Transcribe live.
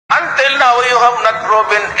Until now, you have not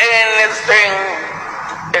proven anything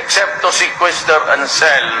except to sequester and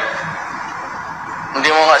sell. Hindi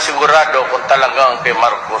mo nga sigurado kung talagang kay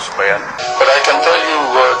Marcos ba yan. But I can tell you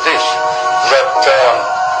this, that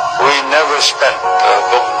we never spent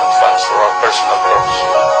government funds for our personal purposes.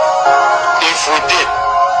 If we did,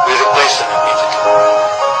 we replaced them immediately.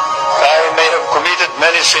 I may have committed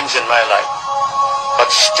many sins in my life, but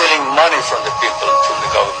stealing money from the people and from the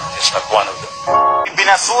government is not one of them.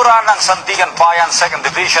 Binasura ng Sandiganbayan 2nd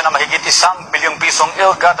Division ang mahigit 1 bilyong pisong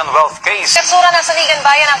ill-gotten wealth case. Binasura ng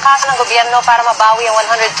Sandiganbayan ang kaso ng gobyerno para mabawi ang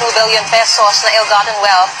 102 billion pesos na ill-gotten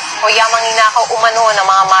wealth o yamang ninakaw umano ng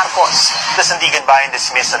mga Marcos. The Sandiganbayan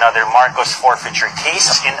dismissed another Marcos forfeiture case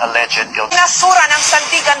in alleged ill-gotten. Binasura ng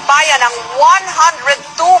Sandiganbayan ang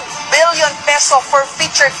 102 billion peso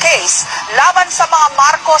forfeiture case laban sa mga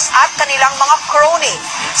Marcos at kanilang mga crony.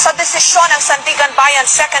 Sa desisyon ng Sandiganbayan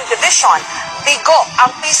 2nd Division, bigo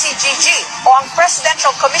ang PCGG o ang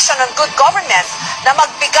Presidential Commission on Good Government na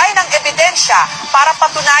magbigay ng ebidensya para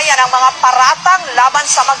patunayan ang mga paratang laban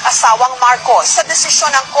sa mag-asawang Marcos. Sa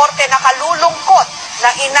desisyon ng Korte, nakalulungkot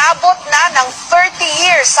na inabot na ng 30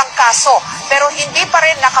 years ang kaso pero hindi pa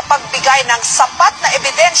rin nakapagbigay ng sapat na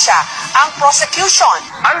ebidensya ang prosecution.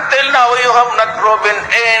 Until now, you have not proven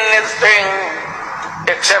anything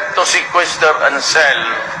except to sequester and sell.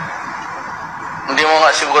 Hindi mo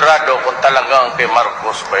nga sigurado kung talagang kay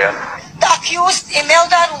Marcos ba yan. The accused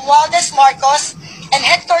Imelda Romualdez Marcos and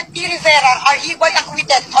Hector T. Rivera are hereby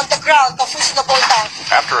acquitted on the ground of reasonable doubt.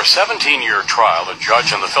 After a 17-year trial, a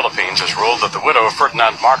judge in the Philippines has ruled that the widow of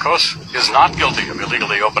Ferdinand Marcos is not guilty of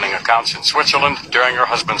illegally opening accounts in Switzerland during her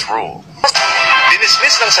husband's rule.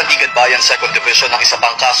 Dinismiss ng Sandiganbayan 2nd Division ng isa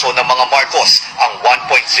pang kaso ng mga Marcos, ang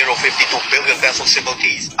 1.052 billion peso civil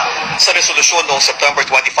case. Sa resolusyon noong September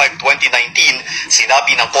 25, 2019,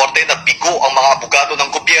 sinabi ng Korte na bigo ang mga abogado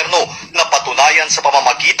ng gobyerno na patunayan sa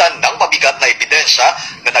pamamagitan ng mabigat na ebidensya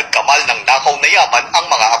na nagkamal ng nakaw na yaman ang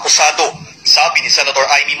mga akusado. Sabi ni Senator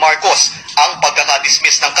Amy Marcos, ang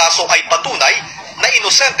pagkakadismiss ng kaso ay patunay na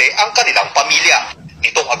inosente ang kanilang pamilya.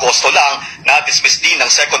 Itong Agosto lang, na-dismiss din ng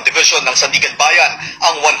 2nd Division ng Sandiganbayan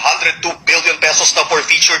ang 102 billion pesos na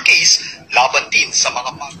forfeiture case laban din sa mga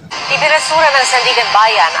Ibinasura ng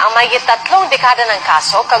Sandiganbayan ang mahigit 3 dekada ng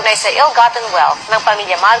kaso kaugnay sa ill-gotten wealth ng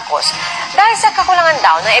pamilya Marcos dahil sa kakulangan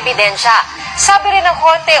daw ng ebidensya. Sabi rin ng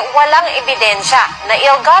Korte, walang ebidensya na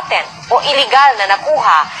ill-gotten o illegal na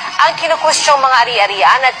nakuha ang kinukustyong mga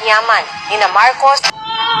ari-arian at yaman ni Marcos.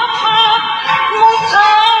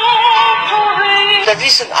 The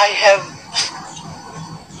reason I have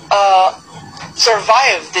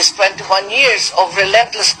survived this 21 years of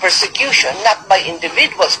relentless persecution, not by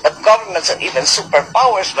individuals, but governments and even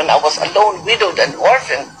superpowers when I was alone, widowed, and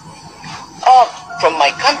orphaned from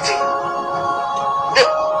my country. The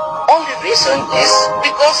only reason is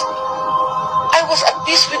because I was at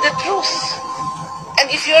peace with the truth. And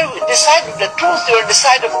if you're the side of the truth, you're the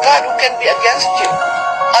side of God. Who can be against you?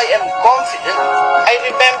 I am confident. I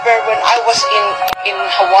remember when I was in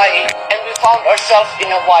Hawaii and we found ourselves in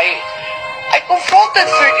Hawaii, I confronted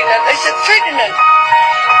Ferdinand. I said, Ferdinand,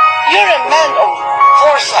 you're a man of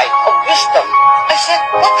foresight, of wisdom. I said,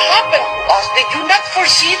 what happened to us? Did you not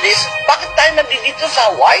foresee this? Bakit tayo nandito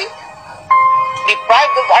sa Hawaii?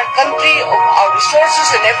 Deprived of our country, of our resources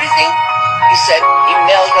and everything? He said,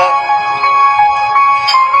 Imelda,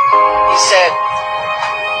 he said,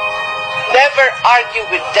 never argue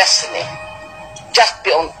with destiny. Just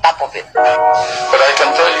be on top of it. But I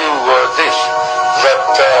can tell you this, that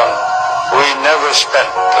we never spent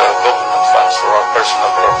government funds for our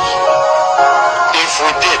personal purposes. If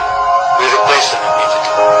we did, we replaced them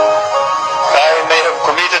immediately. I may have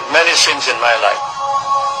committed many sins in my life,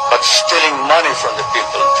 but stealing money from the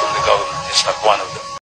people